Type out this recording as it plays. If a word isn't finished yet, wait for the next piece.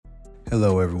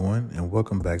Hello everyone and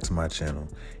welcome back to my channel.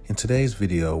 In today's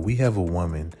video, we have a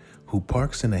woman who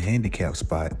parks in a handicap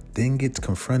spot, then gets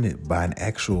confronted by an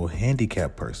actual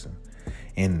handicapped person.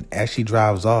 And as she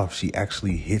drives off, she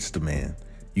actually hits the man.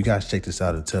 You guys check this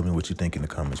out and tell me what you think in the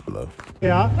comments below.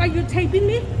 Yeah. Are you taping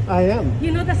me? I am.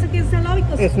 You know that's against the law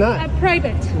because It's not.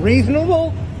 Private.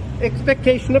 Reasonable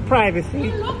expectation of privacy.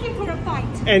 You're looking for a fight.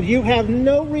 And you have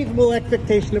no reasonable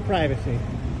expectation of privacy.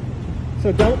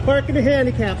 So don't park in a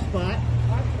handicap spot.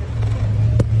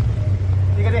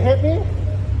 You gonna hit me?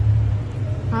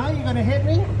 Huh? You gonna hit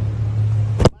me?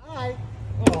 Bye.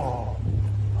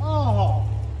 Oh,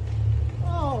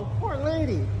 poor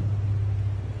lady.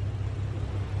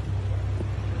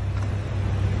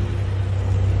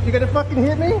 You gonna fucking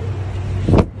hit me?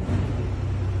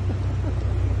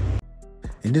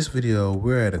 In this video,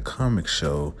 we're at a comic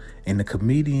show and the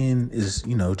comedian is,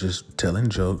 just telling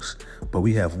jokes, but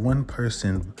we have one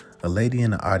person, a lady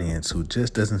in the audience who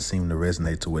just doesn't seem to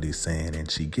resonate to what he's saying, and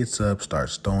she gets up,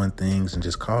 starts throwing things, and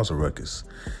just causes a ruckus.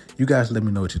 You guys let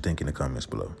me know what you think in the comments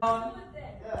below.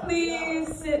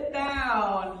 Please sit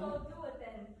down.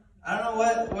 I don't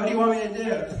know, what do you want me to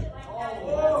do?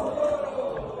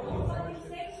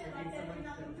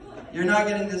 You're not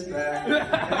getting this back. You're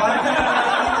not getting this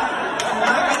back.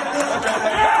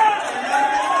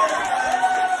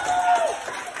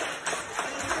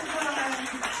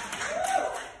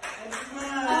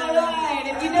 Alright,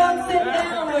 if you don't sit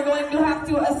down, we're going to have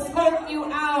to escort you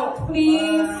out.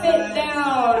 Please sit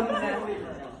down.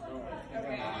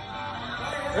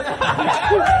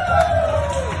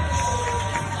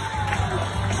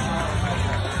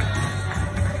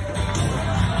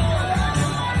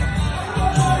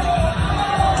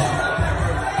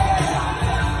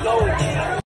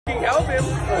 Help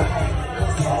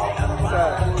him.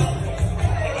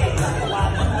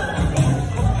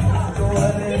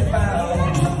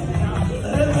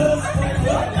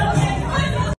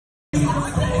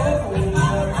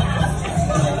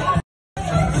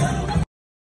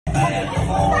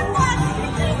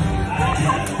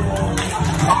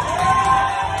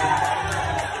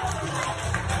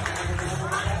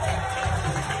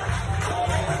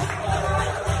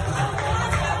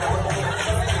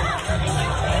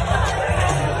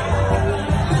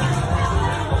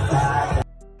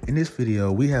 In this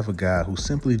video, we have a guy who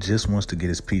simply just wants to get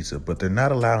his pizza, but they're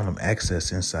not allowing him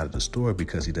access inside of the store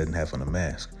because he doesn't have on a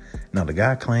mask. Now, the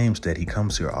guy claims that he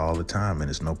comes here all the time and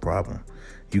it's no problem.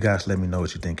 You guys let me know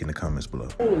what you think in the comments below.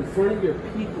 In front of your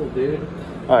people, dude.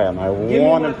 I am my Give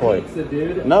one me my employee. pizza,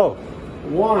 dude. No,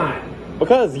 Why?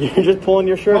 because you're just pulling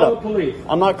your shirt Call up. the police.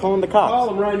 I'm not calling the cops. Call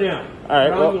them right now. All right,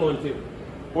 Or well- I'm going to.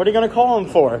 What are you gonna call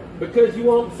them for? Because you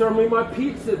won't serve me my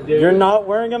pizza, dude. You're not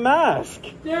wearing a mask.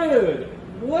 Dude,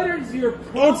 what is your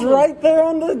problem? It's right there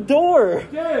on the door.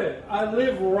 Dude, I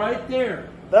live right there.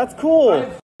 That's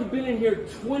cool. I've been in here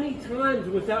 20 times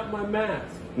without my mask.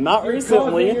 Not You're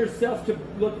recently. causing yourself to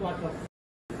look like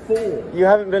a fool. You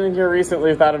haven't been in here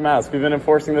recently without a mask. We've been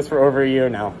enforcing this for over a year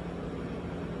now.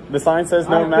 The sign says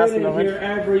no mask I've and no been in here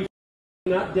every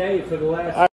not day for the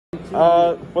last 2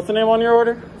 weeks. What's the name on your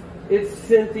order? It's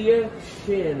Cynthia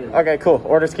Shannon. Okay, cool.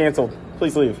 Order's canceled.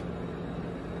 Please leave.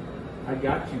 I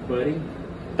got you, buddy.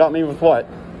 Got me with what?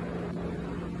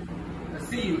 I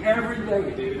see you every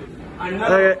day, dude. I know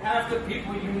Okay. half the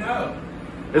people you know.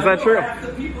 Is I that know true? Half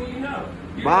the people you know.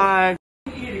 You're Bye.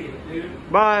 an idiot,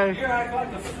 dude. Bye. You act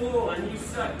like a fool and you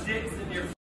suck dicks in your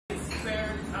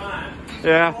spare time.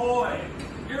 Yeah. Boy,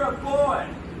 you're a boy.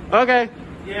 Okay.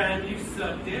 Yeah, and you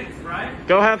suck dicks, right?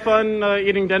 Go have fun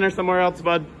eating dinner somewhere else,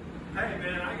 bud. Hey,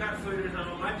 man, I got food at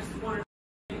home. I just wanted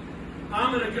to...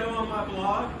 I'm going to go on my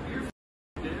blog. You're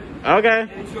dude.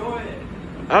 Okay. Enjoy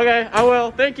it. Okay, I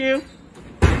will. Thank you.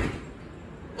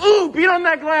 Ooh, beat on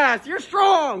that glass. You're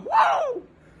strong. Woo!